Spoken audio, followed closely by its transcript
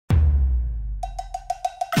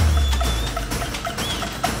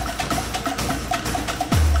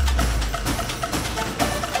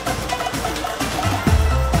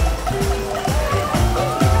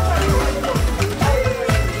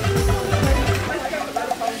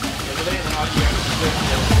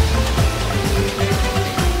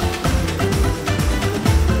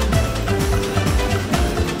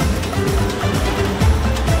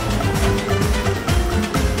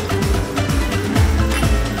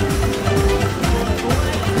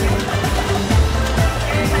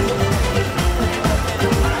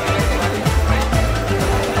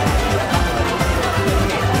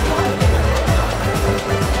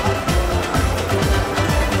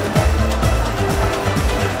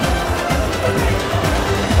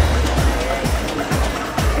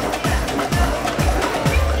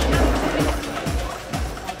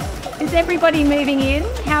everybody moving in?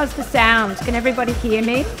 How's the sound? Can everybody hear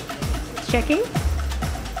me? Checking.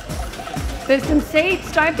 There's some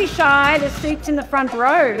seats, don't be shy. There's seats in the front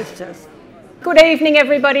row. Good evening,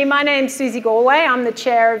 everybody. My name's Susie Galway. I'm the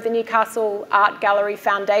chair of the Newcastle Art Gallery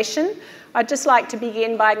Foundation. I'd just like to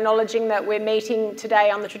begin by acknowledging that we're meeting today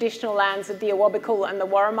on the traditional lands of the Awabakal and the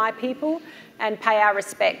Worimi people and pay our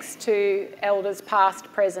respects to elders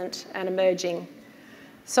past, present and emerging.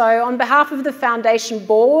 So on behalf of the Foundation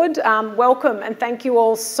Board, welcome and thank you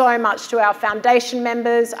all so much to our Foundation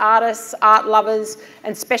members, artists, art lovers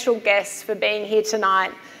and special guests for being here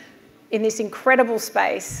tonight in this incredible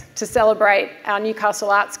space to celebrate our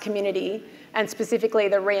Newcastle arts community and specifically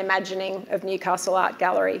the reimagining of Newcastle Art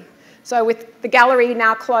Gallery. So with the gallery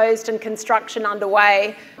now closed and construction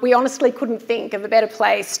underway, we honestly couldn't think of a better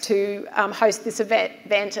place to host this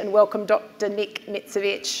event and welcome Dr. Nick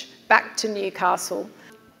Mitzevich back to Newcastle.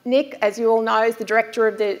 Nick, as you all know, is the director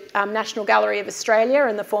of the National Gallery of Australia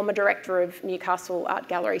and the former director of Newcastle Art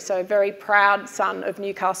Gallery, so a very proud son of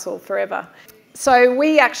Newcastle forever. So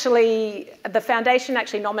the foundation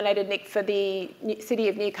actually nominated Nick for the City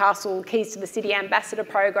of Newcastle Keys to the City Ambassador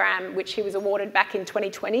program, which he was awarded back in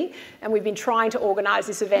 2020. And we've been trying to organise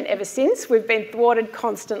this event ever since. We've been thwarted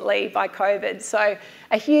constantly by COVID. So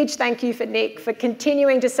a huge thank you for Nick for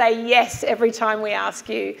continuing to say yes every time we ask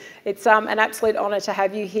you. It's an absolute honour to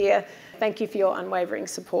have you here. Thank you for your unwavering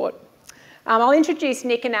support. I'll introduce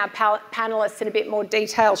Nick and our panellists in a bit more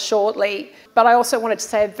detail shortly, but I also wanted to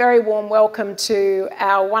say a very warm welcome to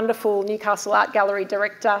our wonderful Newcastle Art Gallery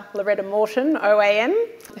Director, Lauretta Morton, OAM,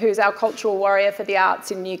 who's our cultural warrior for the arts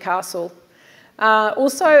in Newcastle.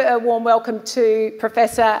 Also a warm welcome to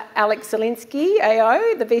Professor Alex Zielinski,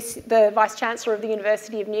 AO, the Vice-Chancellor of the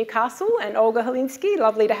University of Newcastle, and Olga Zielinski,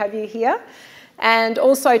 lovely to have you here. And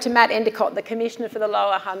also to Matt Endicott, the Commissioner for the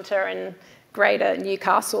Lower Hunter and Greater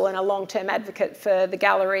Newcastle and a long-term advocate for the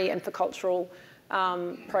gallery and for cultural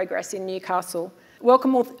progress in Newcastle.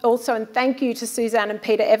 Welcome also and thank you to Suzanne and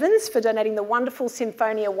Peter Evans for donating the wonderful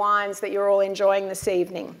Symphonia wines that you're all enjoying this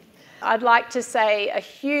evening. I'd like to say a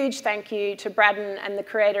huge thank you to Braddon and the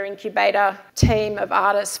Creator Incubator team of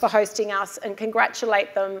artists for hosting us and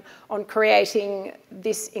congratulate them on creating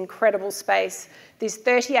this incredible space. There's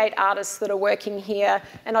 38 artists that are working here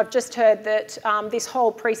and I've just heard that this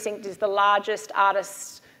whole precinct is the largest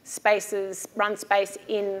artist run space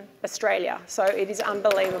in Australia. So it is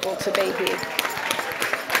unbelievable to be here.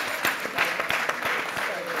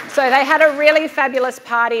 So they had a really fabulous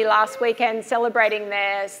party last weekend celebrating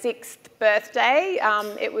their 6th birthday.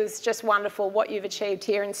 It was just wonderful. What you've achieved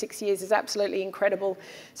here in 6 years is absolutely incredible.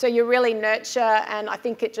 So you really nurture, and I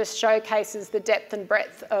think it just showcases the depth and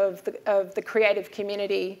breadth of the creative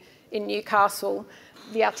community in Newcastle.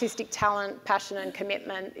 The artistic talent, passion and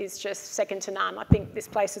commitment is just second to none. I think this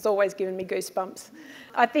place has always given me goosebumps.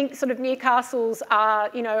 I think sort of Newcastle's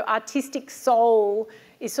artistic soul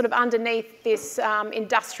is sort of underneath this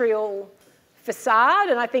industrial facade,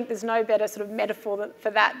 and I think there's no better sort of metaphor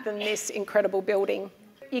for that than this incredible building.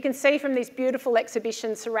 You can see from these beautiful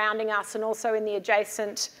exhibitions surrounding us and also in the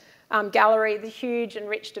adjacent gallery the huge and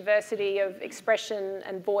rich diversity of expression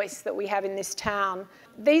and voice that we have in this town.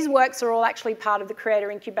 These works are all actually part of the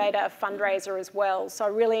Creator Incubator fundraiser as well, so I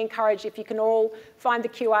really encourage if you can all find the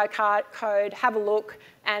QR code, have a look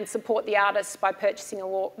and support the artists by purchasing a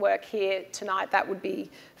work here tonight. That would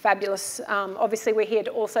be fabulous. Obviously we're here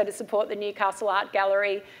also to support the Newcastle Art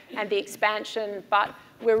Gallery and the expansion, but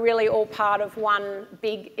we're really all part of one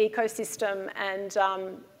big ecosystem and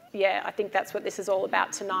yeah, I think that's what this is all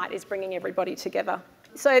about tonight, is bringing everybody together.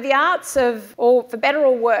 So the arts for better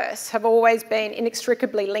or worse, have always been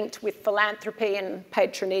inextricably linked with philanthropy and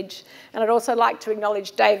patronage. And I'd also like to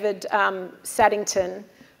acknowledge David Saddington,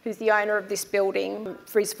 who's the owner of this building,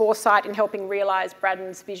 for his foresight in helping realise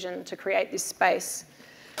Braddon's vision to create this space.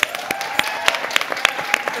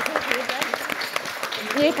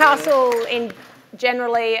 Newcastle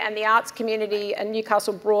generally and the arts community and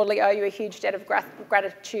Newcastle broadly owe you a huge debt of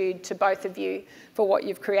gratitude to both of you for what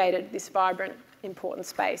you've created, this vibrant, important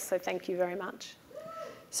space. So thank you very much.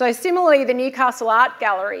 So similarly, the Newcastle Art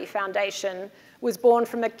Gallery Foundation was born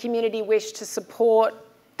from a community wish to support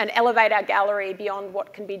and elevate our gallery beyond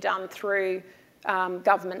what can be done through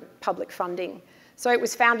government public funding. So it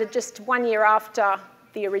was founded just 1 year after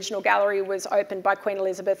the original gallery was opened by Queen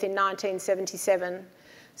Elizabeth in 1977.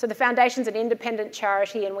 So the foundation's an independent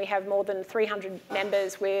charity and we have more than 300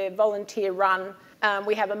 members. We're volunteer run.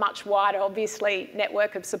 We have a much wider, obviously,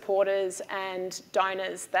 network of supporters and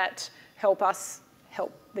donors that help us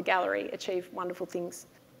help the gallery achieve wonderful things.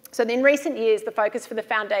 So in recent years, the focus for the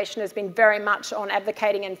foundation has been very much on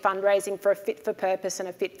advocating and fundraising for a fit-for-purpose and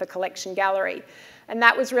a fit-for-collection gallery. And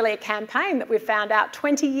that was really a campaign that we found out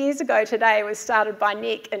 20 years ago today was started by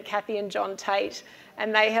Nick and Kathy and John Tate.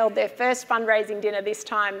 And they held their first fundraising dinner this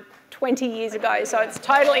time 20 years ago. So it's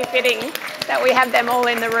totally fitting that we have them all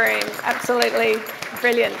in the room. Absolutely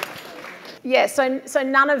brilliant. Yeah, so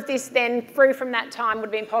none of this then, through from that time, would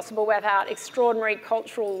have been possible without extraordinary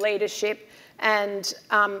cultural leadership and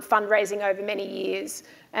fundraising over many years.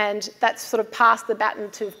 And that's sort of passed the baton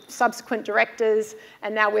to subsequent directors,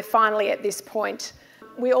 and now we're finally at this point.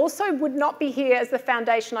 We also would not be here as the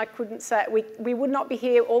foundation, I couldn't say, we would not be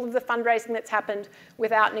here, all of the fundraising that's happened,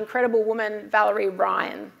 without an incredible woman, Valerie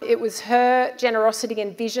Ryan. It was her generosity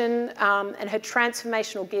and vision and her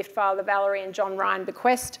transformational gift, Father Valerie and John Ryan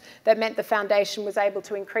bequest, that meant the foundation was able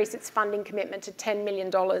to increase its funding commitment to $10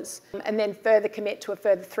 million and then further commit to a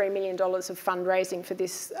further $3 million of fundraising for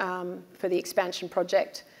this, for the expansion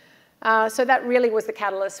project. So that really was the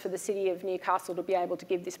catalyst for the City of Newcastle to be able to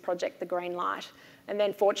give this project the green light. And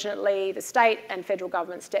then fortunately, the state and federal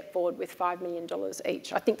government stepped forward with $5 million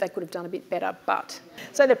each. I think they could have done a bit better, but.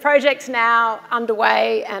 So the project's now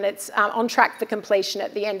underway and it's on track for completion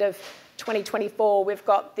at the end of 2024. We've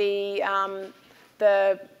got the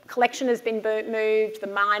collection has been moved, the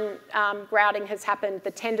mine grouting has happened,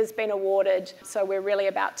 the tender's been awarded, so we're really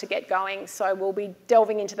about to get going. So we'll be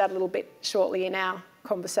delving into that a little bit shortly in our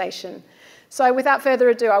conversation. So without further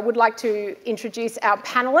ado, I would like to introduce our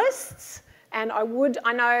panellists. And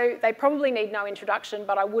I know they probably need no introduction,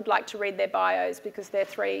 but I would like to read their bios because they're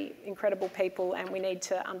three incredible people and we need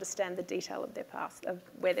to understand the detail of their past, of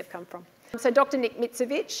where they've come from. So Dr. Nick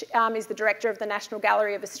Mitzevich is the Director of the National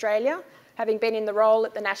Gallery of Australia. Having been in the role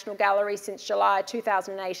at the National Gallery since July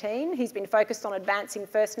 2018, he's been focused on advancing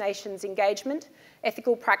First Nations engagement,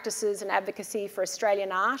 ethical practices and advocacy for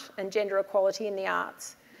Australian art and gender equality in the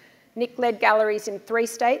arts. Nick led galleries in 3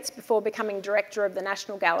 states before becoming Director of the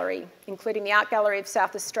National Gallery, including the Art Gallery of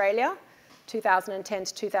South Australia, 2010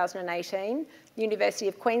 to 2018, the University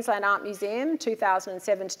of Queensland Art Museum,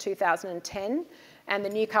 2007 to 2010, and the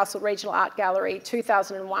Newcastle Regional Art Gallery,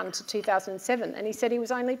 2001 to 2007. And he said he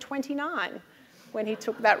was only 29 when he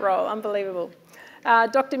took that role. Unbelievable.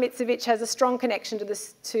 Dr. Mitzevich has a strong connection to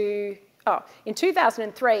this, in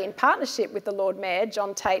 2003, in partnership with the Lord Mayor,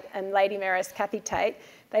 John Tate, and Lady Mayoress Kathy Tate,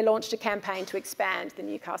 they launched a campaign to expand the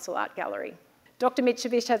Newcastle Art Gallery. Dr.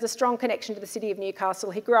 Mitzevich has a strong connection to the City of Newcastle.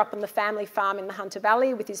 He grew up on the family farm in the Hunter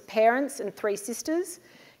Valley with his parents and 3 sisters.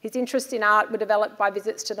 His interests in art were developed by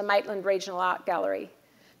visits to the Maitland Regional Art Gallery.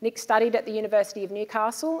 Nick studied at the University of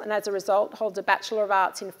Newcastle and as a result holds a Bachelor of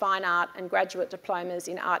Arts in Fine Art and graduate diplomas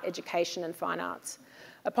in Art Education and Fine Arts.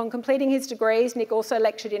 Upon completing his degrees, Nick also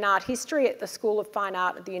lectured in art history at the School of Fine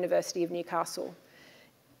Art at the University of Newcastle.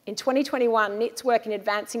 In 2021, Nick's work in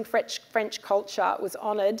advancing French culture was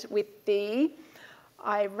honoured with the,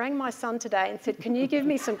 I rang my son today and said, can you give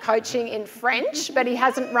me some coaching in French? But he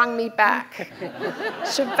hasn't rung me back.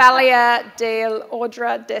 Chevalier de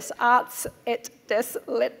l'Ordre des Arts et des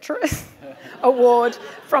Lettres Award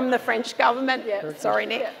from the French government. Yeah, sorry,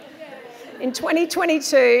 Nick. In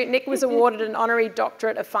 2022, Nick was awarded an honorary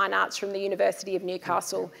doctorate of fine arts from the University of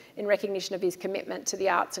Newcastle in recognition of his commitment to the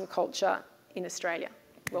arts and culture in Australia.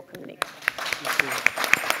 Welcome, Nick.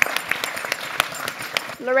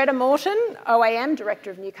 Lauretta Morton, OAM, Director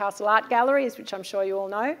of Newcastle Art Galleries, which I'm sure you all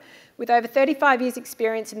know. With over 35 years'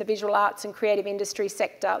 experience in the visual arts and creative industry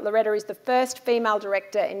sector, Lauretta is the first female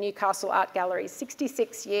director in Newcastle Art Gallery's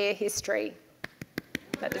 66-year history.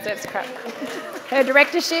 That deserves credit. Her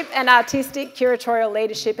directorship and artistic curatorial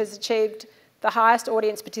leadership has achieved the highest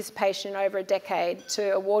audience participation in over a decade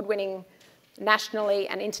to award-winning nationally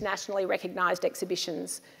and internationally recognised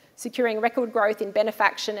exhibitions, securing record growth in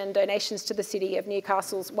benefaction and donations to the City of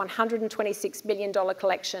Newcastle's $126 million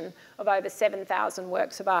collection of over 7,000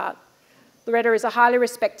 works of art. Lauretta is a highly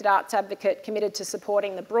respected arts advocate committed to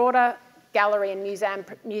supporting the broader gallery and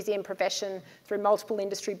museum profession through multiple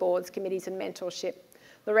industry boards, committees and mentorship.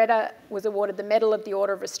 Lauretta was awarded the Medal of the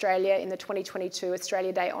Order of Australia in the 2022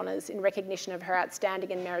 Australia Day Honours in recognition of her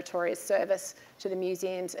outstanding and meritorious service to the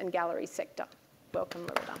museums and galleries sector. Welcome,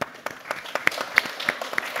 Lauretta.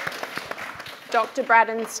 Dr.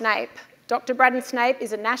 Braddon Snape. Dr. Braddon Snape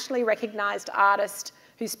is a nationally recognised artist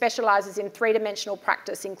who specialises in 3-dimensional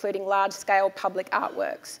practice, including large-scale public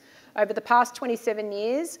artworks. Over the past 27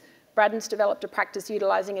 years, Braddon's developed a practice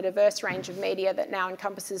utilising a diverse range of media that now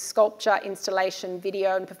encompasses sculpture, installation,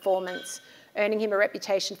 video and performance, earning him a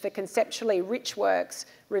reputation for conceptually rich works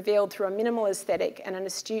revealed through a minimal aesthetic and an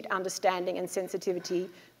astute understanding and sensitivity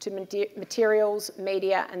to materials,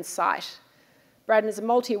 media and sight. Braddon is a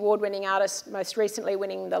multi-award-winning artist, most recently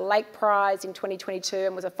winning the Lake Prize in 2022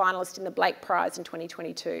 and was a finalist in the Blake Prize in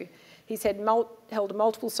 2022. He's held a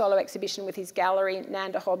multiple solo exhibition with his gallery,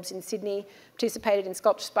 Nanda Hobbs in Sydney, participated in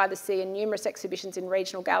Sculptures by the Sea and numerous exhibitions in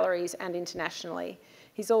regional galleries and internationally.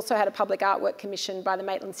 He's also had a public artwork commissioned by the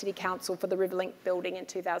Maitland City Council for the Riverlink building in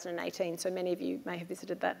 2018, so many of you may have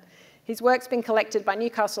visited that. His work's been collected by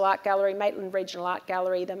Newcastle Art Gallery, Maitland Regional Art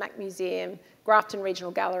Gallery, the Mac Museum, Grafton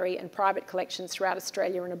Regional Gallery and private collections throughout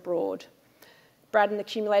Australia and abroad. Braddon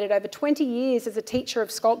accumulated over 20 years as a teacher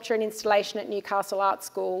of sculpture and installation at Newcastle Art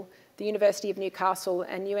School, the University of Newcastle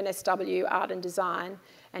and UNSW Art and Design,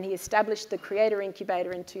 and he established the Creator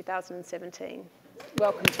Incubator in 2017.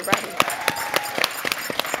 Welcome to Braddon.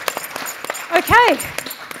 Okay,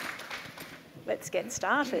 let's get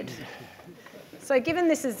started. So given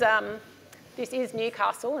this is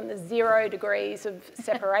Newcastle and there's 0 degrees of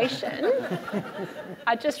separation,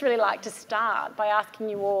 I'd just really like to start by asking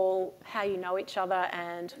you all how you know each other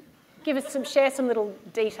and share some little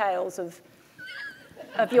details of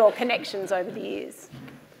your connections over the years.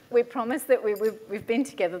 We promised that we've been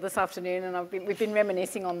together this afternoon and we've been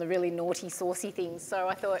reminiscing on the really naughty, saucy things. So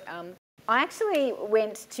I thought, I actually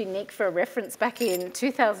went to Nick for a reference back in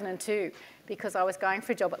 2002 because I was going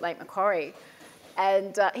for a job at Lake Macquarie.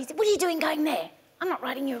 And he said, "What are you doing going there? I'm not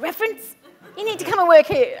writing you a reference. You need to come and work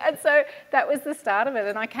here." And so that was the start of it.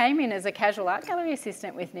 And I came in as a casual art gallery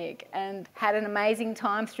assistant with Nick and had an amazing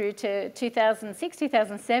time through to 2006,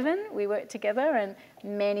 2007. We worked together and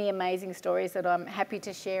many amazing stories that I'm happy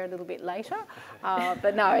to share a little bit later.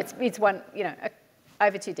 But no, it's one,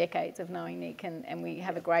 over 2 decades of knowing Nick and we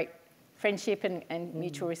have a great friendship and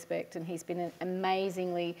mutual respect. And he's been an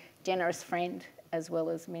amazingly generous friend as well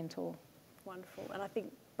as mentor. Wonderful. And I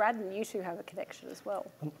think, Braddon, you two have a connection as well.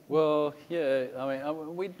 Well, yeah, I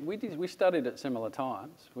mean, we studied at similar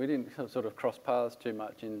times. We didn't sort of cross paths too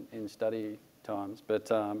much in study times, but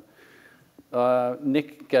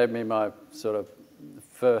Nick gave me my sort of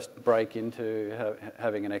first break into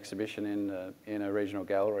having an exhibition in a regional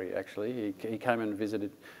gallery, actually. He came and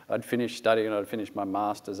visited. I'd finished studying and I'd finished my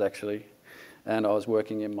master's, actually, and I was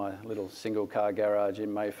working in my little single-car garage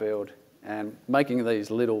in Mayfield and making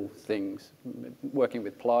these little things, working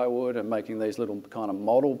with plywood and making these little kind of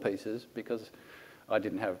model pieces because I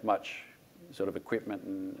didn't have much sort of equipment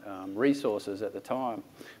and resources at the time.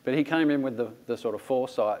 But he came in with the sort of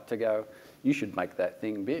foresight to go, you should make that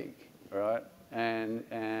thing big, right?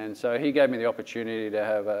 And so he gave me the opportunity to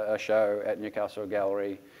have a show at Newcastle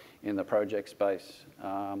Gallery in the project space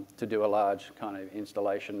to do a large kind of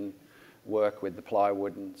installation work with the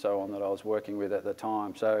plywood and so on that I was working with at the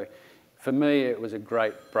time. So for me, it was a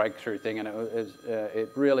great breakthrough thing, and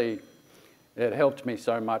it helped me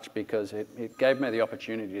so much because it gave me the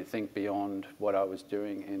opportunity to think beyond what I was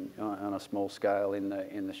doing on a small scale in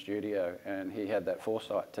the studio, and he had that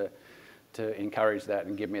foresight to encourage that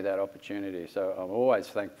and give me that opportunity. So I'm always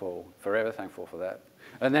thankful, forever thankful for that.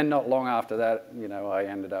 And then not long after that, I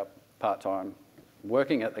ended up part-time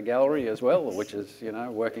working at the gallery as well, which is,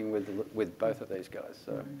 working with both of these guys.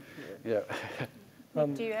 So, yeah.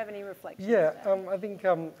 Nick, do you have any reflections? Yeah, I think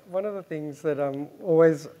one of the things that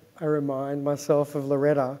always I remind myself of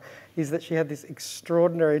Lauretta is that she had this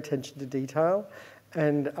extraordinary attention to detail,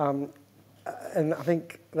 and I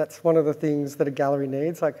think that's one of the things that a gallery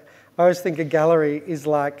needs. Like, I always think a gallery is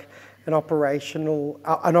like an operation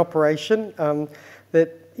that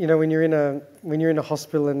when you're in a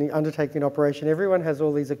hospital and you're undertaking an operation, everyone has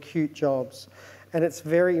all these acute jobs. And it's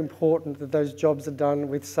very important that those jobs are done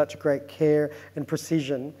with such great care and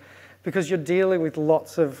precision because you're dealing with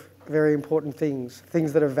lots of very important things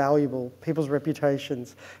that are valuable, people's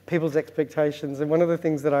reputations, people's expectations. And one of the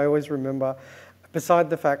things that I always remember, beside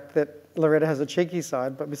the fact that Lauretta has a cheeky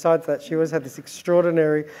side, but besides that, she always had this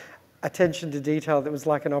extraordinary attention to detail that was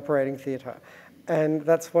like an operating theatre. And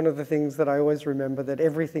that's one of the things that I always remember, that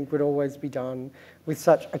everything would always be done with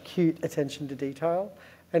such acute attention to detail.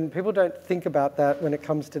 And people don't think about that when it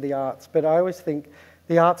comes to the arts, but I always think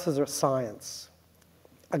the arts is a science.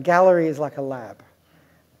 A gallery is like a lab.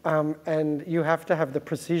 And you have to have the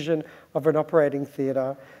precision of an operating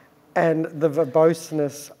theatre and the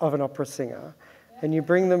verboseness of an opera singer. And you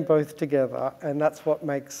bring them both together, and that's what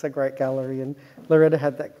makes a great gallery. And Lauretta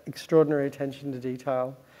had that extraordinary attention to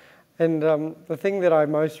detail. And the thing that I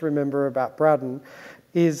most remember about Braddon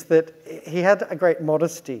is that he had a great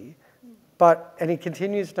modesty, and he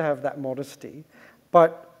continues to have that modesty,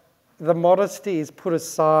 but the modesty is put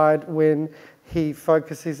aside when he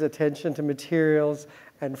focuses attention to materials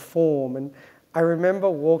and form. And I remember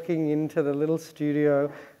walking into the little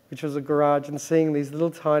studio, which was a garage, and seeing these little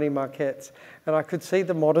tiny maquettes, and I could see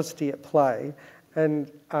the modesty at play.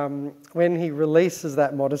 And when he releases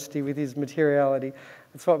that modesty with his materiality,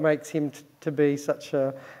 it's what makes him to be such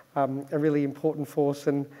a really important force,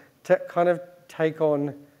 and to kind of take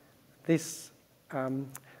on this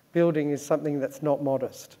building is something that's not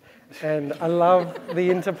modest. And I love the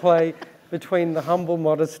interplay between the humble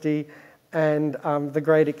modesty and the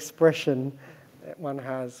great expression that one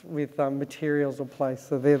has with materials or place.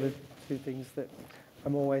 So they're the two things that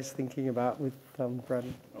I'm always thinking about with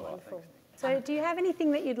Braddon. Wonderful. So do you have anything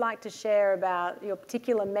that you'd like to share about your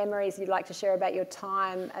particular memories you'd like to share about your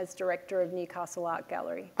time as director of Newcastle Art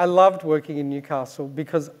Gallery? I loved working in Newcastle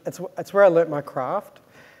because it's where I learnt my craft.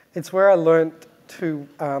 It's where I learnt to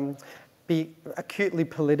be acutely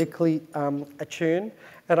politically attuned.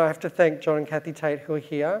 And I have to thank John and Kathy Tate, who are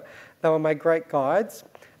here. They were my great guides.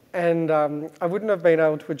 And I wouldn't have been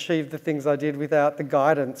able to achieve the things I did without the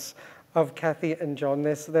guidance of Kathy and John.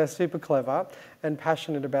 They're super clever and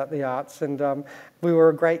passionate about the arts, and we were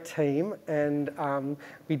a great team, and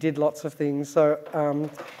we did lots of things. So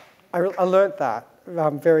I learnt that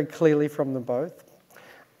very clearly from them both.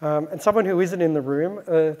 And someone who isn't in the room,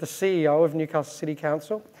 the CEO of Newcastle City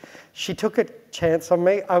Council, she took a chance on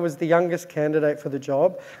me. I was the youngest candidate for the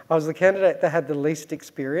job. I was the candidate that had the least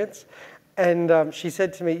experience, and she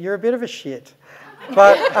said to me, "You're a bit of a shit.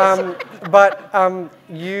 But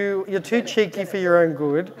you're too cheeky for your own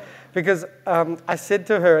good," because I said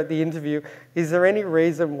to her at the interview, "Is there any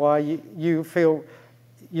reason why you feel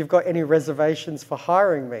you've got any reservations for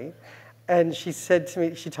hiring me?" And she said to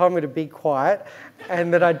me, she told me to be quiet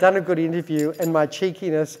and that I'd done a good interview and my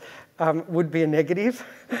cheekiness would be a negative.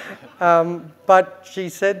 But she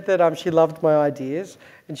said that she loved my ideas,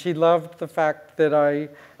 and she loved the fact that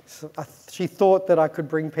she thought that I could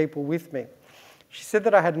bring people with me. She said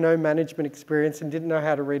that I had no management experience and didn't know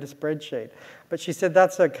how to read a spreadsheet. But she said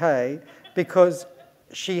that's okay because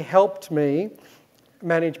she helped me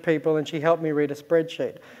manage people and she helped me read a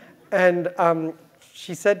spreadsheet. And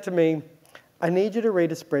she said to me, "I need you to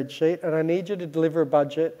read a spreadsheet and I need you to deliver a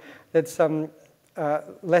budget that's that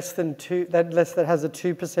has a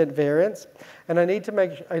 2% variance. And I need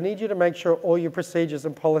you to make sure all your procedures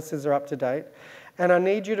and policies are up to date. And I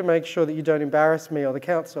need you to make sure that you don't embarrass me or the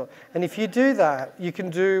council. And if you do that, you can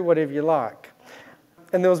do whatever you like."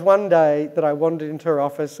 And there was one day that I wandered into her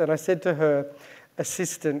office and I said to her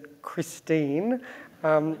assistant, Christine,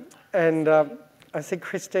 I said,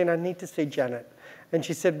 "Christine, I need to see Janet." And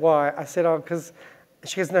she said, "Why?" I said, "Oh, because..."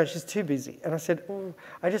 She goes, "No, she's too busy." And I said, "Oh,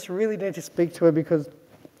 I just really need to speak to her because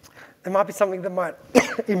there might be something that might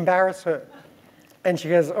embarrass her." And she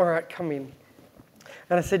goes, "All right, come in."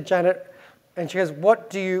 And I said, "Janet," and she goes, what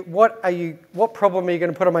problem are you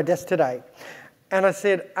going to put on my desk today?" And I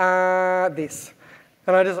said, "This."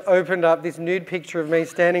 And I just opened up this nude picture of me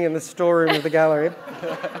standing in the storeroom of the gallery.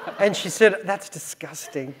 And she said, "That's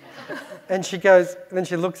disgusting." And she goes, and then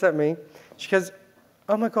she looks at me, she goes,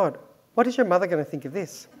 "Oh my God, what is your mother going to think of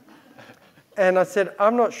this?" And I said,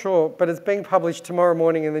 "I'm not sure, but it's being published tomorrow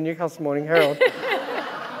morning in the Newcastle Morning Herald."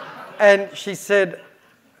 And she said,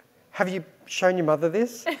 "Have you shown your mother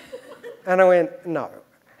this?" And I went, "No."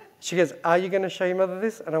 She goes, "Are you going to show your mother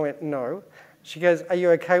this?" And I went, "No." She goes, "Are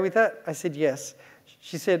you okay with that?" I said, "Yes."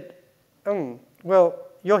 She said, "Well,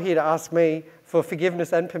 you're here to ask me for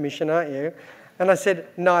forgiveness and permission, aren't you?" And I said,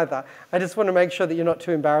 "Neither. I just want to make sure that you're not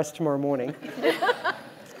too embarrassed tomorrow morning."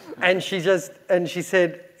 And she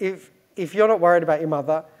said, if you're not worried about your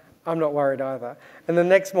mother, I'm not worried either." And the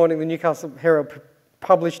next morning, the Newcastle Herald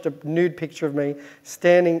published a nude picture of me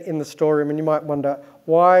standing in the storeroom. And you might wonder,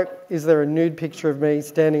 why is there a nude picture of me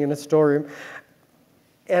standing in a storeroom?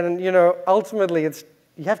 And, you know, ultimately,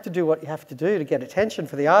 you have to do what you have to do to get attention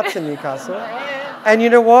for the arts in Newcastle. And you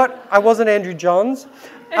know what? I wasn't Andrew Johns.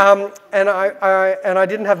 And I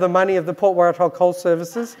didn't have the money of the Port Warratol Coal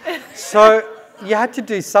Services. So you had to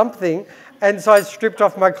do something. And so I stripped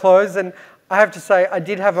off my clothes, and I have to say I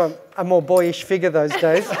did have a more boyish figure those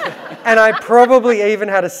days. And I probably even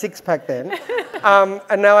had a six-pack then.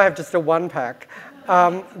 And now I have just a one-pack.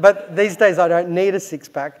 But these days I don't need a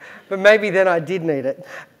six-pack. But maybe then I did need it.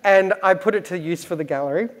 And I put it to use for the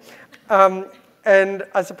gallery. And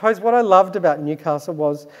I suppose what I loved about Newcastle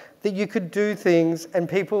was that you could do things and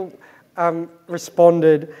people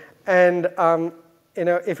responded. And, you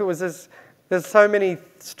know, if it was there's so many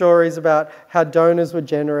stories about how donors were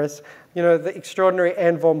generous. You know, the extraordinary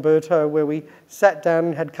Anne von Berto, where we sat down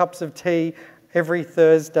and had cups of tea every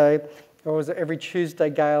Thursday, or was it every Tuesday,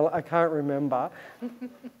 Gail? I can't remember.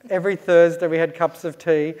 Every Thursday we had cups of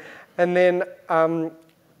tea. And then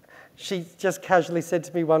she just casually said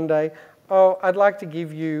to me one day, "Oh, I'd like to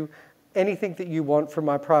give you anything that you want from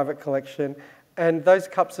my private collection." And those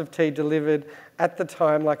cups of tea delivered at the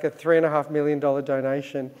time like a $3.5 million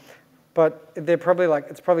donation. But they're probably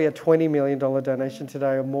it's probably a $20 million donation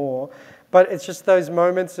today or more. But it's just those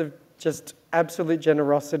moments of just absolute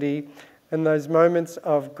generosity and those moments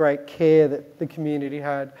of great care that the community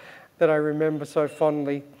had that I remember so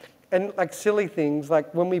fondly. And like silly things,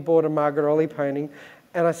 like when we bought a Margaret Olley painting,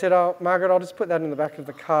 and I said, oh, Margaret, I'll just put that in the back of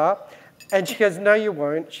the car. And she goes, no, you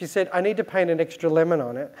won't. She said, I need to paint an extra lemon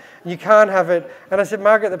on it. You can't have it. And I said,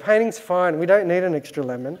 Margaret, the painting's fine. We don't need an extra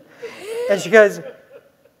lemon. And she goes,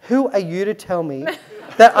 who are you to tell me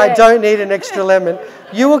that I don't need an extra lemon?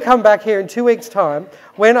 You will come back here in 2 weeks' time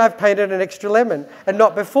when I've painted an extra lemon and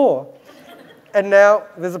not before. And now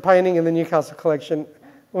there's a painting in the Newcastle collection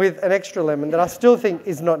with an extra lemon that I still think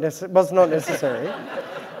was not necessary.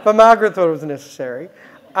 But Margaret thought it was necessary.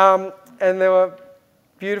 And there were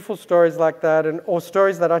beautiful stories like that, or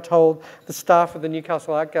stories that I told the staff of the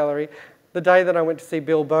Newcastle Art Gallery the day that I went to see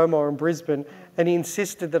Bill Beaumont in Brisbane, and he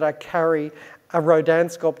insisted that I carry a Rodin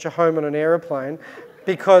sculpture home on an aeroplane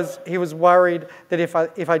because he was worried that if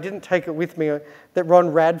I didn't take it with me, that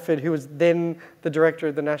Ron Radford, who was then the director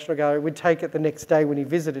of the National Gallery, would take it the next day when he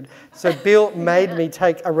visited. So Bill made me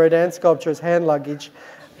take a Rodin sculpture as hand luggage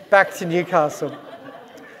back to Newcastle.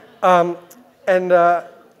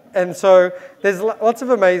 And so there's lots of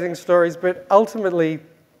amazing stories, but ultimately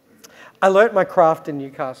I learnt my craft in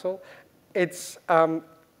Newcastle. It's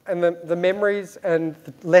and the memories and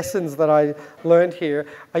the lessons that I learned here,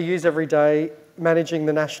 I use every day managing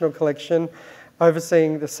the National Collection,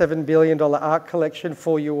 overseeing the $7 billion art collection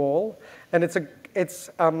for you all. And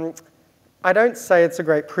I don't say it's a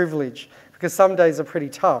great privilege, because some days are pretty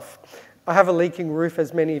tough. I have a leaking roof,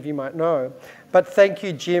 as many of you might know. But thank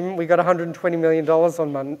you, Jim. We got $120 million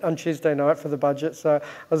on Tuesday night for the budget, so I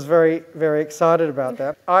was very, very excited about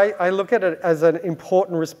that. I look at it as an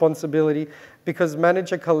important responsibility, because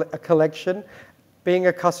manage a collection, being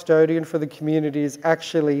a custodian for the community is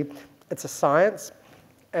actually, it's a science,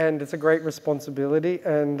 and it's a great responsibility,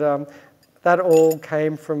 and that all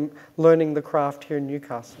came from learning the craft here in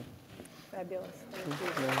Newcastle. Fabulous.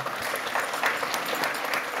 Thank you.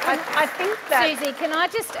 I think that... Susie, can I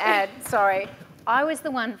just add, sorry, I was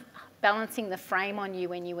the one balancing the frame on you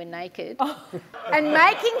when you were naked and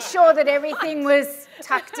making sure that everything was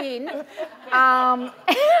tucked in.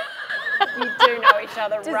 You do know each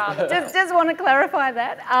other rather well. Just want to clarify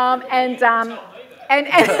that.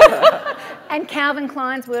 And Calvin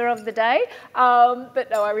Klein's were of the day. But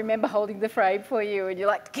no, I remember holding the frame for you, and you're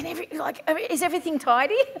like, is everything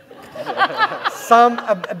tidy?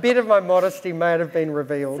 A bit of my modesty may have been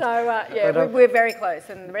revealed. So yeah, we're very close,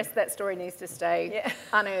 and the rest of that story needs to stay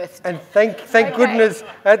unearthed. And thank goodness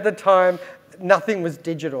at the time nothing was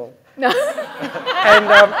digital. No. And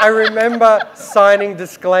I remember signing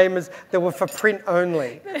disclaimers that were for print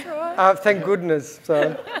only. That's right. Thank goodness.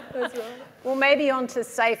 So. That's right. Well, maybe on to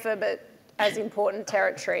safer but as important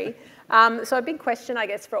territory. So a big question, I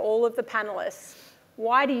guess, for all of the panellists.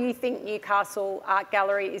 Why do you think Newcastle Art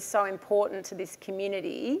Gallery is so important to this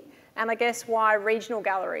community? And I guess why regional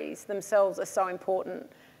galleries themselves are so important.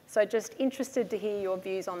 So just interested to hear your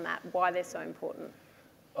views on that, why they're so important.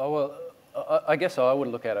 Oh, well, I guess I would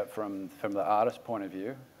look at it from the artist point of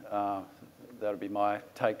view. That would be my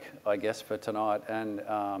take, I guess, for tonight. And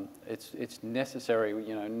it's necessary.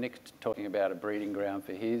 You know, Nick's talking about a breeding ground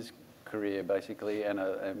for his career, basically, and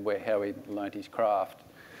how he learnt his craft.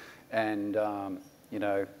 And you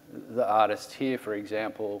know, the artists here, for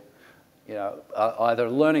example, you know, are either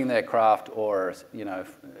learning their craft or, you know,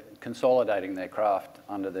 consolidating their craft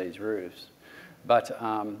under these roofs. But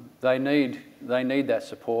they need that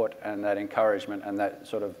support and that encouragement and that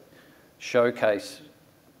sort of showcase,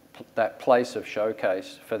 that place of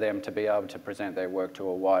showcase for them to be able to present their work to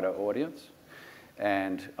a wider audience.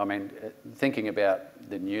 And I mean, thinking about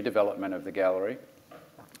the new development of the gallery,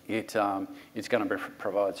 it's going to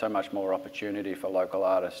provide so much more opportunity for local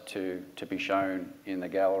artists to be shown in the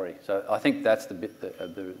gallery. So I think that's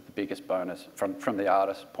the biggest bonus from the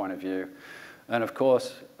artist's point of view. And of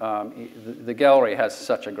course, the gallery has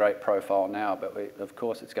such a great profile now, but of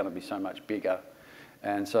course it's going to be so much bigger.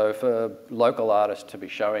 And so for local artists to be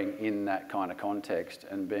showing in that kind of context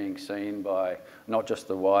and being seen by not just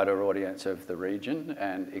the wider audience of the region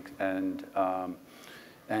and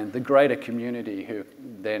the greater community, who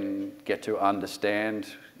then get to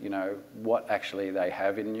understand, you know, what actually they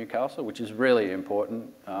have in Newcastle, which is really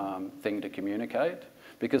important thing to communicate,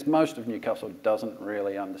 because most of Newcastle doesn't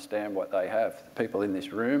really understand what they have. People in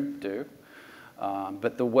this room do,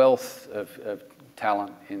 but the wealth of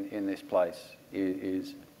talent in this place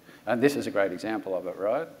is, and this is a great example of it,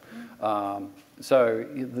 right? So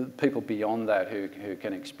the people beyond that who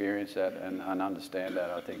can experience that and understand that,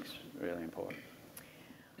 I think is really important.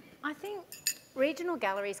 I think regional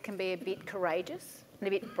galleries can be a bit courageous and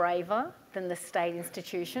a bit braver than the state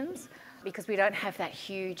institutions because we don't have that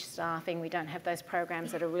huge staffing, we don't have those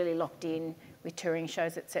programs that are really locked in with touring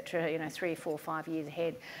shows, etc., you know, 3, 4, 5 years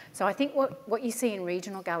ahead. So I think what you see in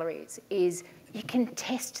regional galleries is you can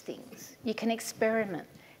test things, you can experiment.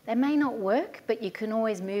 They may not work, but you can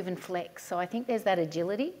always move and flex. So I think there's that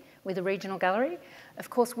agility with a regional gallery. Of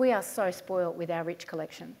course, we are so spoiled with our rich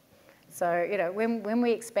collection. So, you know, when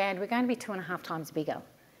we expand, we're going to be 2.5 times bigger.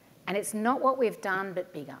 And it's not what we've done,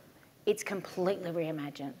 but bigger. It's completely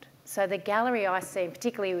reimagined. So the gallery I see,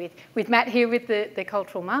 particularly with Matt here with the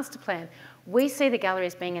Cultural Master Plan, we see the gallery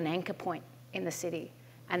as being an anchor point in the city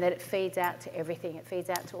and that it feeds out to everything. It feeds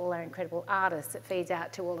out to all our incredible artists. It feeds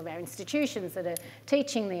out to all of our institutions that are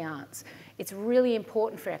teaching the arts. It's really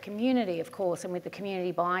important for our community, of course, and with the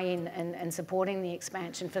community buy-in and supporting the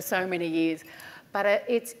expansion for so many years. But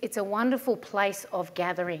it's a wonderful place of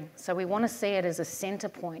gathering. So we want to see it as a centre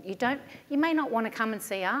point. You may not want to come and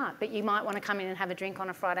see art, but you might want to come in and have a drink on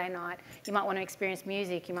a Friday night. You might want to experience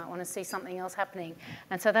music. You might want to see something else happening.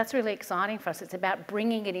 And so that's really exciting for us. It's about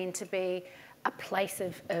bringing it in to be a place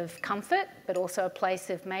of comfort, but also a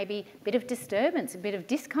place of maybe a bit of disturbance, a bit of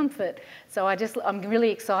discomfort. So I'm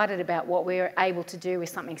really excited about what we're able to do with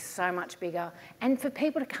something so much bigger. And for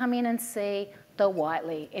people to come in and see the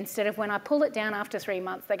Whiteley, instead of when I pull it down after 3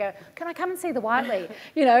 months, they go, can I come and see the Whiteley?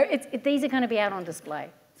 You know, these are going to be out on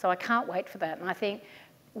display. So I can't wait for that. And I think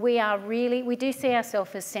we do see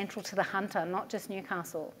ourselves as central to the hunter, not just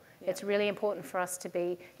Newcastle. Yeah. It's really important for us to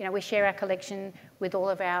be, you know, we share our collection with all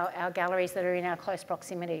of our galleries that are in our close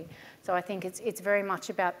proximity. So I think it's very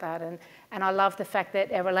much about that. And I love the fact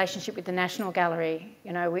that our relationship with the National Gallery,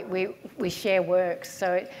 you know, we share works.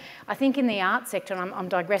 So I think in the art sector, and I'm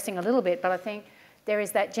digressing a little bit, but I think there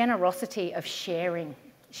is that generosity of sharing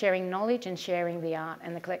knowledge and sharing the art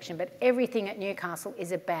and the collection. But everything at Newcastle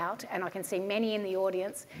is about, and I can see many in the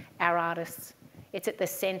audience, our artists. It's at the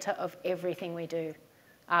centre of everything we do.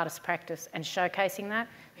 Artist practice and showcasing that,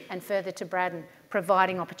 and further to Braddon,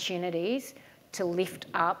 providing opportunities to lift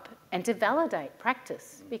up and to validate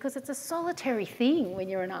practice, because it's a solitary thing when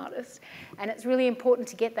you're an artist, and it's really important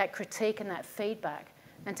to get that critique and that feedback,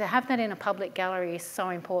 and to have that in a public gallery is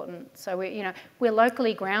so important. So we're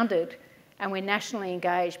locally grounded and we're nationally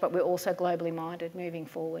engaged, but we're also globally minded moving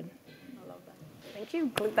forward. I love that. Thank you.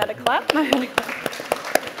 Give that a clap.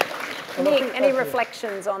 Nick, any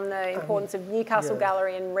reflections on the importance of Newcastle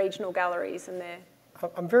Gallery and regional galleries and their...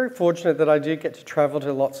 I'm very fortunate that I do get to travel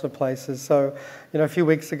to lots of places. So, you know, a few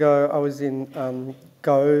weeks ago I was in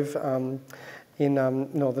Gove in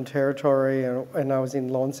Northern Territory, and I was in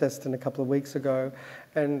Launceston a couple of weeks ago,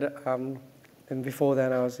 and before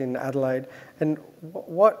that I was in Adelaide. And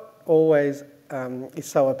what always is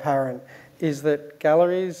so apparent is that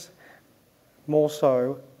galleries, more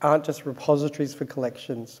so, aren't just repositories for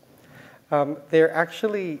collections. They're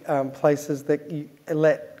actually places that you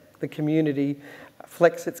let the community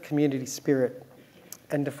flex its community spirit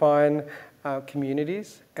and define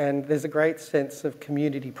communities, and there's a great sense of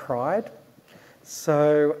community pride.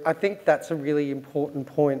 So I think that's a really important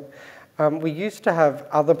point. We used to have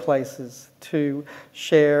other places to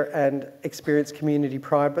share and experience community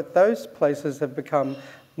pride, but those places have become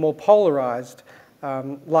more polarised,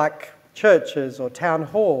 like churches or town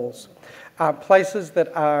halls. Places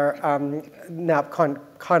that are now kind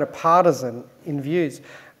of partisan in views.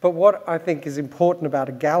 But what I think is important about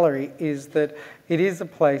a gallery is that it is a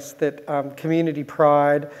place that community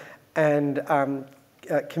pride and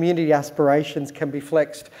community aspirations can be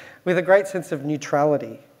flexed with a great sense of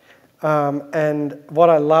neutrality. And what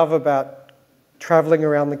I love about travelling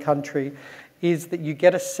around the country is that you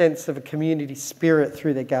get a sense of a community spirit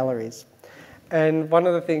through their galleries. And one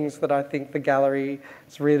of the things that I think the gallery's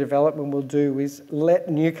redevelopment will do is let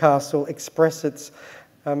Newcastle express its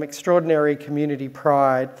extraordinary community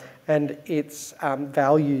pride and its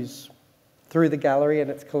values through the gallery and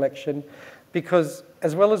its collection, because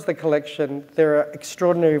as well as the collection, there are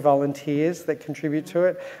extraordinary volunteers that contribute to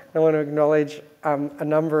it. I want to acknowledge a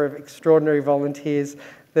number of extraordinary volunteers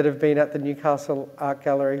that have been at the Newcastle Art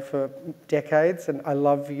Gallery for decades, and I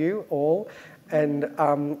love you all. And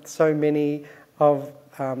so many of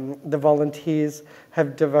the volunteers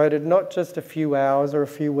have devoted not just a few hours or a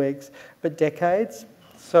few weeks, but decades.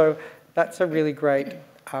 So that's a really great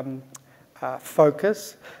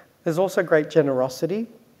focus. There's also great generosity,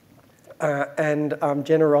 and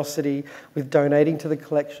generosity with donating to the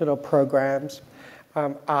collection or programs,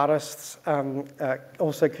 artists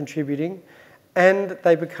also contributing, and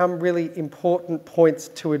they become really important points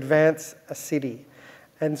to advance a city.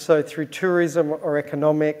 And so through tourism or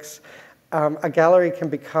economics, a gallery can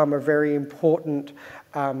become a very important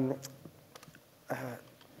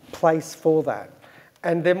place for that.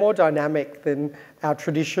 And they're more dynamic than our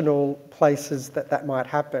traditional places that might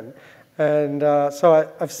happen. And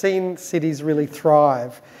so I've seen cities really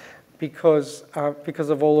thrive because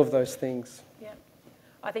of all of those things. Yeah.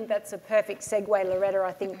 I think that's a perfect segue, Lauretta,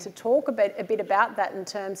 I think, to talk a bit about that in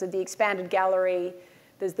terms of the expanded gallery.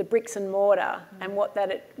 There's the bricks and mortar and what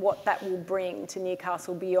that will bring to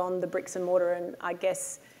Newcastle beyond the bricks and mortar. And I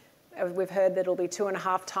guess we've heard that it'll be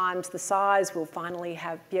 2.5 times the size. We'll finally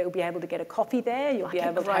you'll be able to get a coffee there. You'll be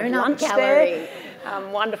able to have lunch there.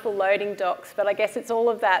 Wonderful loading docks. But I guess it's all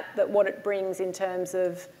of that what it brings in terms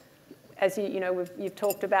of, as you've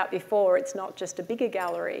talked about before, it's not just a bigger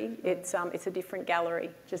gallery. It's a different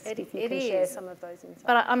gallery. Just if you can share some of those insights.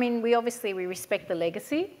 But I mean, we respect the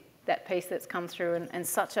legacy, that piece that's come through, and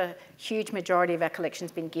such a huge majority of our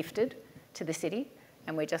collection's been gifted to the city,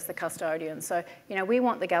 and we're just the custodians. So, we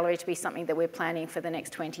want the gallery to be something that we're planning for the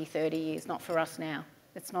next 20, 30 years, not for us now.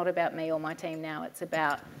 It's not about me or my team now, it's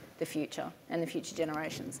about the future and the future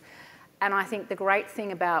generations. And I think the great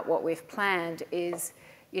thing about what we've planned is,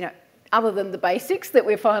 other than the basics that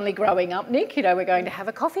we're finally growing up, Nick, we're going to have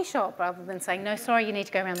a coffee shop rather than saying, no, sorry, you need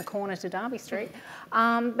to go around the corner to Derby Street.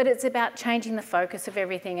 But it's about changing the focus of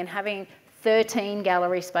everything and having 13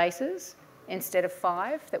 gallery spaces instead of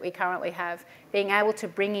 5 that we currently have, being able to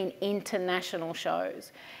bring in international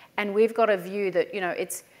shows. And we've got a view that,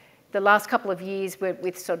 it's the last couple of years with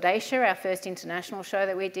Sordacia, our first international show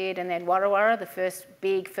that we did, and then Warrawara, the first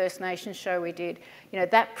big First Nations show we did,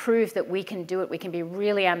 that proved that we can do it, we can be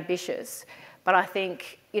really ambitious. But I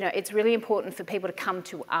think, it's really important for people to come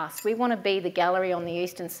to us. We want to be the gallery on the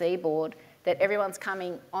eastern seaboard that everyone's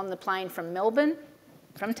coming on the plane from Melbourne,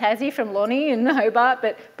 from Tassie, from Lonnie and Hobart,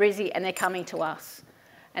 but Brizzy, and they're coming to us.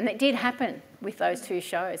 And that did happen with those 2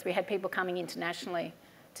 shows. We had people coming internationally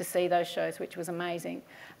to see those shows, which was amazing.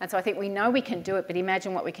 And so I think we know we can do it, but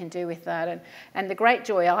imagine what we can do with that. And the great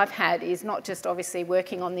joy I've had is not just obviously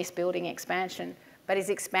working on this building expansion, but is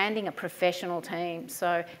expanding a professional team.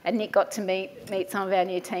 So, and Nick got to meet some of our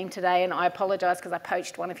new team today, and I apologise because I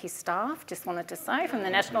poached one of his staff, just wanted to say, from the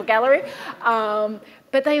National Gallery.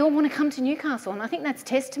 But they all want to come to Newcastle, and I think that's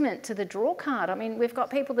testament to the draw card. I mean, we've got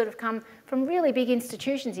people that have come from really big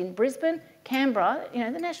institutions in Brisbane, Canberra,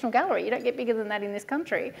 the National Gallery, you don't get bigger than that in this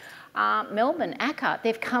country. Melbourne, ACCA,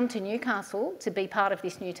 they've come to Newcastle to be part of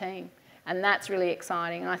this new team. And that's really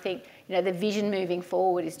exciting. And I think, the vision moving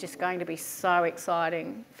forward is just going to be so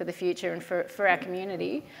exciting for the future and for our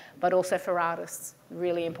community, but also for artists,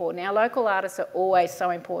 really important. Our local artists are always so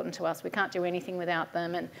important to us. We can't do anything without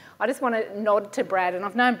them. And I just want to nod to Brad, and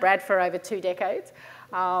I've known Brad for over 2 decades.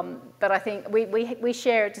 But I think we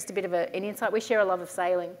share just a bit of an insight. We share a love of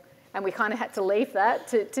sailing, and we kind of had to leave that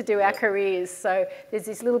to do our careers. So there's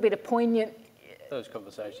this little bit of poignant. Those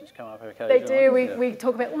conversations come up occasionally. They do. We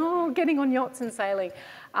talk about getting on yachts and sailing.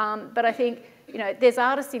 But I think, there's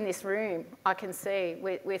artists in this room, I can see.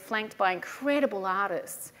 We're flanked by incredible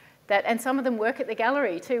artists. And some of them work at the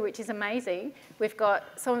gallery too, which is amazing. We've got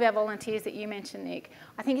some of our volunteers that you mentioned, Nick.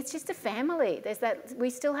 I think it's just a family. We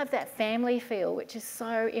still have that family feel, which is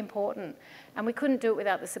so important. And we couldn't do it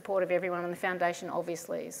without the support of everyone and the foundation,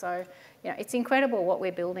 obviously. So, it's incredible what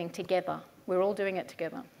we're building together. We're all doing it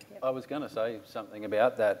together. I was going to say something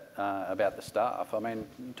about that, about the staff. I mean,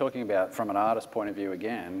 talking about from an artist point of view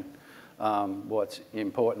again, what's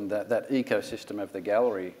important, that ecosystem of the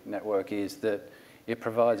gallery network is that it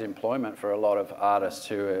provides employment for a lot of artists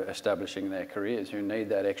who are establishing their careers, who need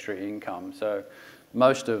that extra income. So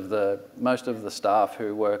most of the staff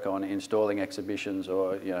who work on installing exhibitions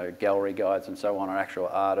or gallery guides and so on are actual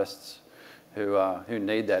artists who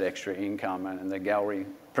need that extra income, and the gallery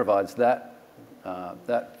provides that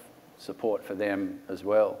support for them as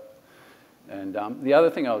well. And the other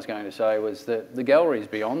thing I was going to say was that the gallery is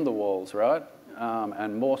beyond the walls, right?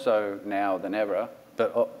 And more so now than ever,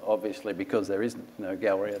 but obviously because there is no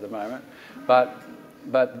gallery at the moment. But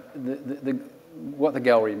what the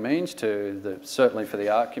gallery means certainly for the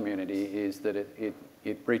art community, is that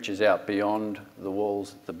it reaches out beyond the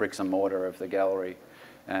walls, the bricks and mortar of the gallery,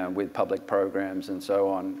 with public programs and so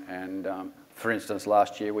on. And for instance,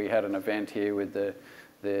 last year we had an event here with the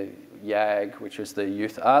YAG, which is the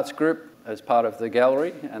Youth Arts Group, as part of the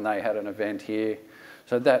gallery, and they had an event here.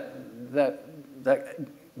 So the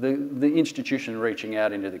institution reaching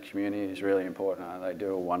out into the community is really important. They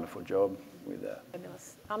do a wonderful job with that.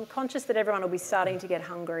 I'm conscious that everyone will be starting to get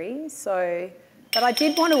hungry, but I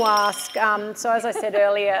did want to ask, so as I said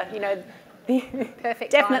earlier,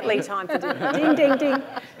 Perfect Definitely time for ding, ding, ding.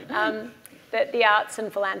 That the arts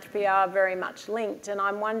and philanthropy are very much linked, and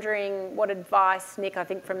I'm wondering what advice, Nick, I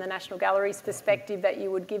think from the National Gallery's perspective, that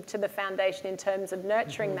you would give to the foundation in terms of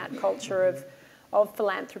nurturing that culture of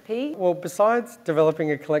philanthropy. Well, besides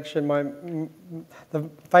developing a collection, the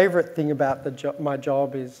favourite thing about my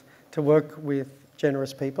job is to work with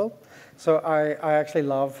generous people. So I actually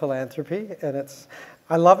love philanthropy, and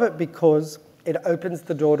I love it because it opens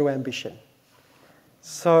the door to ambition.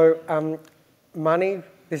 So money,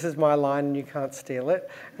 this is my line and you can't steal it,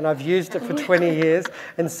 and I've used it for 20 years,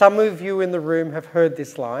 and some of you in the room have heard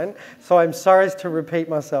this line, so I'm sorry to repeat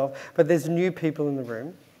myself, but there's new people in the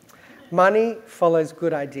room. Money follows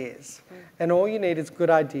good ideas, and all you need is good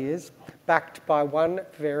ideas backed by one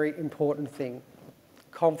very important thing: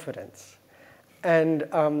 confidence. And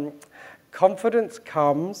confidence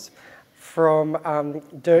comes from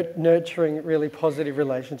nurturing really positive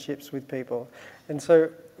relationships with people. And so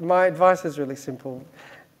my advice is really simple.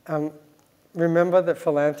 Remember that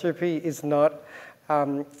philanthropy is not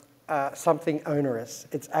something onerous.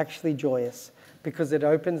 It's actually joyous because it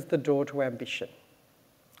opens the door to ambition.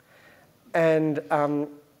 And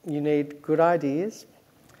you need good ideas,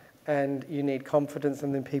 and you need confidence,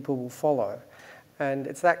 and then people will follow. And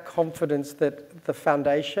it's that confidence that the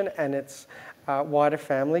foundation and its wider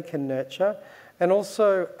family can nurture. And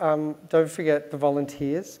also, don't forget the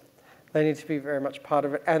volunteers. They need to be very much part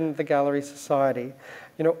of it, and the Gallery Society.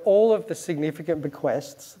 You know, all of the significant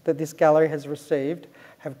bequests that this gallery has received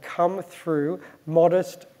have come through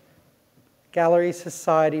modest Gallery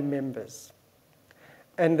Society members.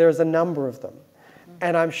 And there's a number of them.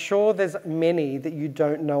 And I'm sure there's many that you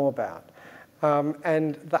don't know about.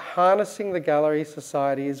 And harnessing the Gallery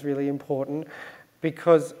Society is really important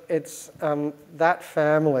because it's that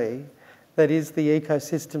family that is the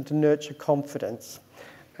ecosystem to nurture confidence.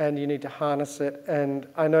 And you need to harness it. And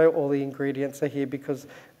I know all the ingredients are here because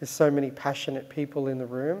there's so many passionate people in the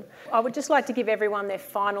room. I would just like to give everyone their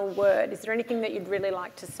final word. Is there anything that you'd really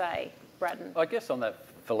like to say, Braddon? I guess on that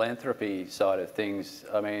philanthropy side of things,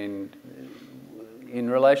 I mean, in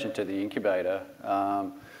relation to the incubator,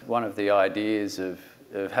 one of the ideas of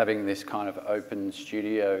having this kind of open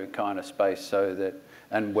studio kind of space so that,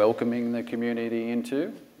 and welcoming the community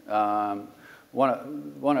into,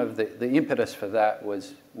 one of the impetus for that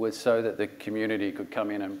was so that the community could come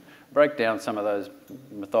in and break down some of those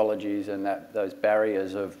mythologies and those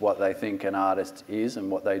barriers of what they think an artist is and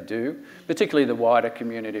what they do, particularly the wider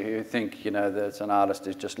community who think, you know, that an artist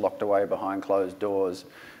is just locked away behind closed doors,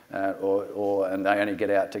 and they only get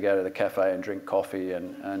out to go to the cafe and drink coffee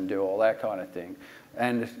and do all that kind of thing.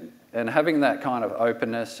 And having that kind of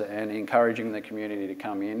openness and encouraging the community to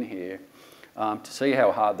come in here, to see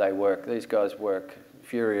how hard they work. These guys work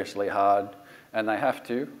furiously hard, and they have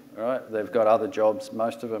to, right? They've got other jobs.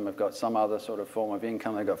 Most of them have got some other sort of form of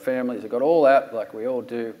income. They've got families. They've got all that, like we all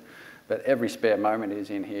do. But every spare moment is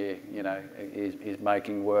in here, you know, is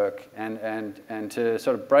making work. And to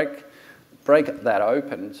sort of break that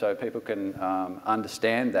open so people can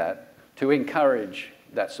understand that, to encourage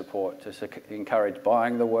that support, to encourage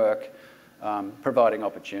buying the work, providing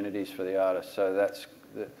opportunities for the artists. So that's,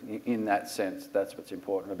 in that sense, that's what's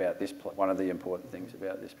important about this place. One of the important things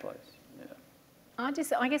about this place. Yeah.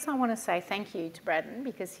 I guess I want to say thank you to Braddon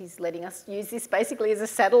because he's letting us use this basically as a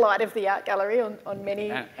satellite of the art gallery on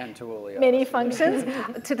many and to all the many functions,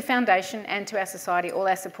 to the foundation and to our society, all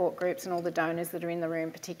our support groups and all the donors that are in the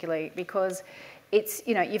room, particularly because it's,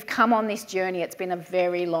 you know, you've come on this journey. It's been a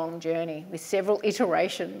very long journey with several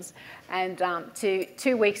iterations. And to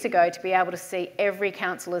 2 weeks ago, to be able to see every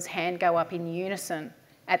councillor's hand go up in unison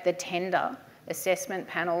at the tender assessment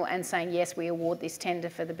panel and saying, yes, we award this tender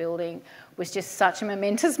for the building was just such a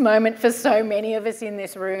momentous moment for so many of us in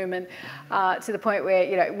this room, and to the point where,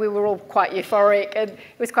 you know, we were all quite euphoric. And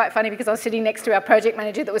it was quite funny because I was sitting next to our project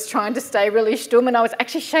manager that was trying to stay really stum, and I was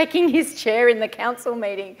actually shaking his chair in the council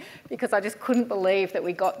meeting because I just couldn't believe that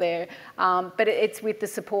we got there. But it's with the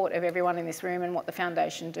support of everyone in this room and what the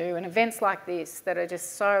foundation do, and events like this that are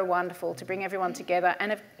just so wonderful to bring everyone together.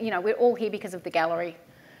 And, you know, we're all here because of the gallery.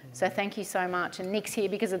 So thank you so much. And Nick's here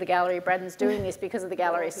because of the gallery. Braddon's doing this because of the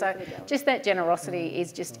gallery. So just that generosity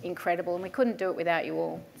is just incredible. And we couldn't do it without you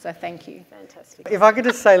all. So thank you. Fantastic. If I could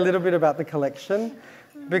just say a little bit about the collection,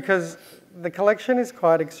 because the collection is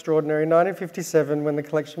quite extraordinary. In 1957, when the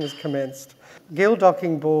collection was commenced, Gil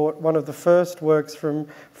Docking bought one of the first works from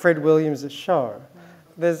Fred Williams' show.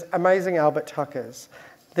 There's amazing Albert Tuckers.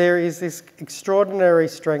 There is this extraordinary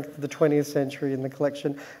strength of the 20th century in the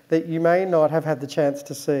collection that you may not have had the chance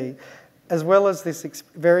to see, as well as this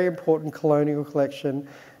very important colonial collection.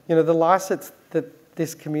 You know, the license that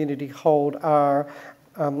this community hold are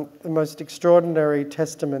the most extraordinary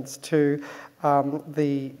testaments to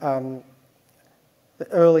the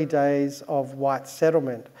early days of white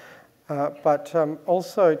settlement, but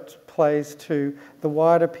also plays to the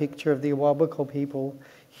wider picture of the Awabakal people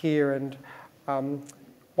here and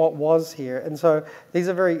what was here. And so these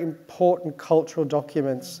are very important cultural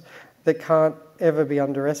documents that can't ever be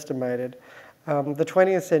underestimated. The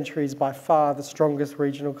 20th century is by far the strongest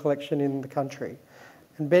regional collection in the country.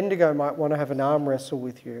 And Bendigo might want to have an arm wrestle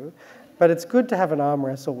with you, but it's good to have an arm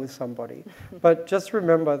wrestle with somebody. But just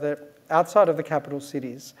remember that outside of the capital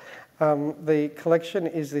cities, the collection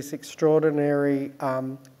is this extraordinary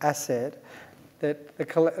asset that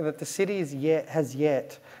the city has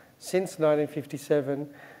yet, since 1957,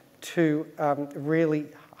 to really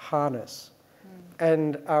harness.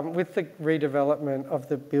 And with the redevelopment of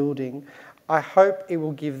the building, I hope it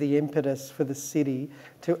will give the impetus for the city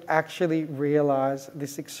to actually realise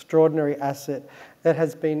this extraordinary asset that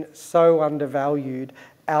has been so undervalued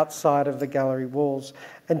outside of the gallery walls.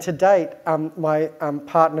 And to date, my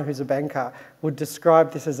partner, who's a banker, would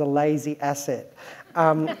describe this as a lazy asset.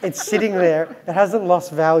 It's sitting there, it hasn't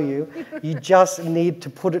lost value, you just need to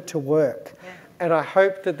put it to work. Yeah. And I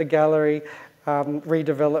hope that the gallery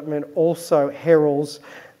redevelopment also heralds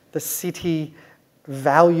the city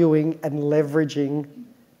valuing and leveraging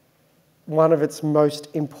one of its most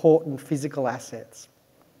important physical assets.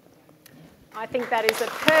 I think that is a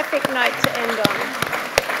perfect note to end on.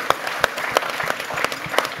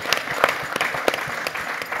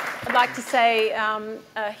 I'd like to say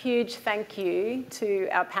a huge thank you to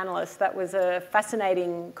our panellists. That was a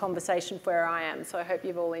fascinating conversation for where I am, so I hope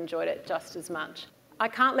you've all enjoyed it just as much. I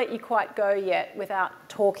can't let you quite go yet without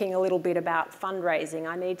talking a little bit about fundraising.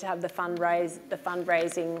 I need to have the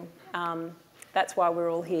fundraising, that's why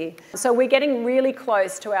we're all here. So we're getting really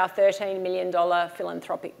close to our $13 million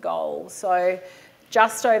philanthropic goal. So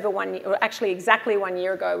just over 1 year, or actually exactly 1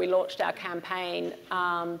 year ago, we launched our campaign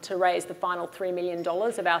to raise the final $3 million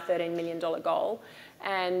of our $13 million goal.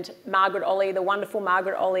 And Margaret Olley, the wonderful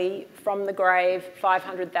Margaret Olley from the grave,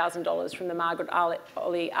 $500,000 from the Margaret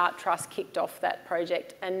Olley Art Trust kicked off that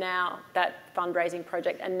project, and now that fundraising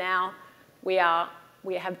project, and now we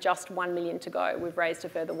have just $1 million to go. We've raised a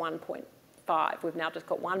further 1.5. We've now just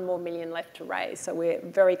got $1 more million left to raise, so we're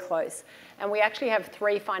very close. And we actually have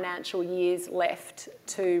 3 financial years left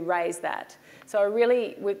to raise that. So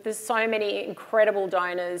really, there's so many incredible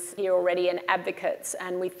donors here already and advocates,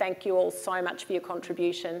 and we thank you all so much for your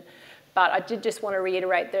contribution. But I did just want to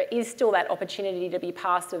reiterate, there is still that opportunity to be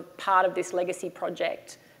part of this legacy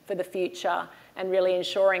project for the future, and really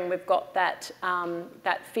ensuring we've got that,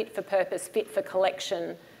 that fit for purpose, fit for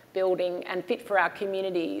collection building, and fit for our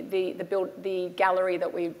community, the gallery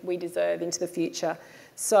that we deserve into the future.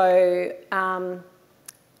 So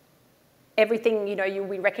everything, you'll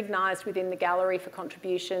be recognised within the gallery for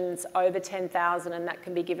contributions over $10,000, and that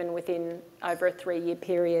can be given within over a 3-year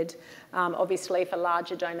period. Obviously, for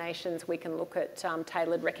larger donations, we can look at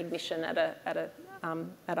tailored recognition at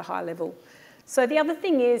a high level. So the other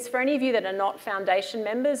thing is, for any of you that are not foundation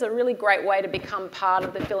members, a really great way to become part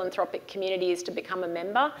of the philanthropic community is to become a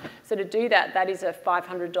member. So to do that, that is a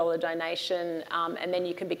 $500 donation, and then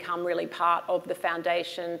you can become really part of the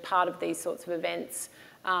foundation, part of these sorts of events,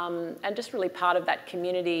 and just really part of that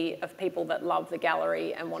community of people that love the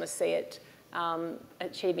gallery and want to see it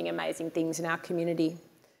achieving amazing things in our community.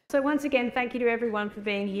 So once again, thank you to everyone for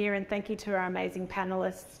being here, and thank you to our amazing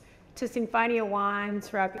panellists, to Symphonia Wines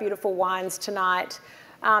for our beautiful wines tonight.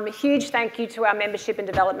 A huge thank you to our Membership and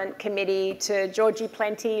Development Committee, to Georgie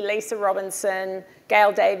Plenty, Lisa Robinson,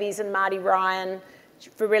 Gail Davies and Marty Ryan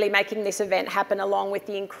for really making this event happen, along with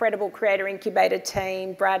the incredible Creator Incubator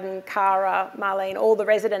team, Braddon, Cara, Marlene, all the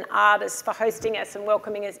resident artists for hosting us and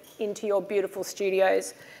welcoming us into your beautiful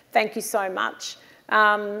studios. Thank you so much.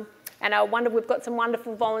 And we've got some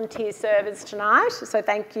wonderful volunteer servers tonight, so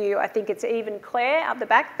thank you. I think it's Eve and Claire up the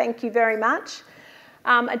back. Thank you very much.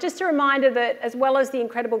 Just a reminder that as well as the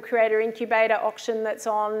incredible Creator Incubator auction that's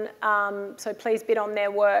on, so please bid on their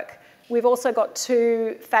work, we've also got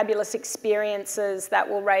 2 fabulous experiences that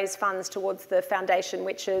will raise funds towards the foundation,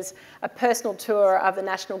 which is a personal tour of the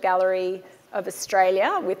National Gallery of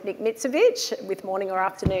Australia with Nick Mitzevich with morning or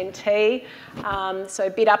afternoon tea. So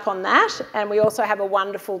bid up on that. And we also have a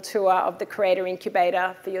wonderful tour of the Creator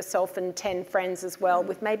Incubator for yourself and 10 friends as well,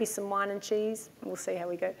 with maybe some wine and cheese. We'll see how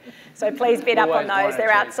we go. So please bid up on those.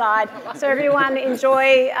 They're outside. So everyone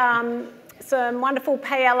enjoy some wonderful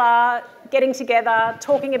paella, getting together,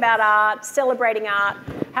 talking about art, celebrating art.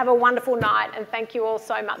 Have a wonderful night, and thank you all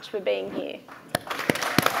so much for being here.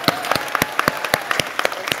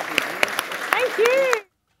 Thank you.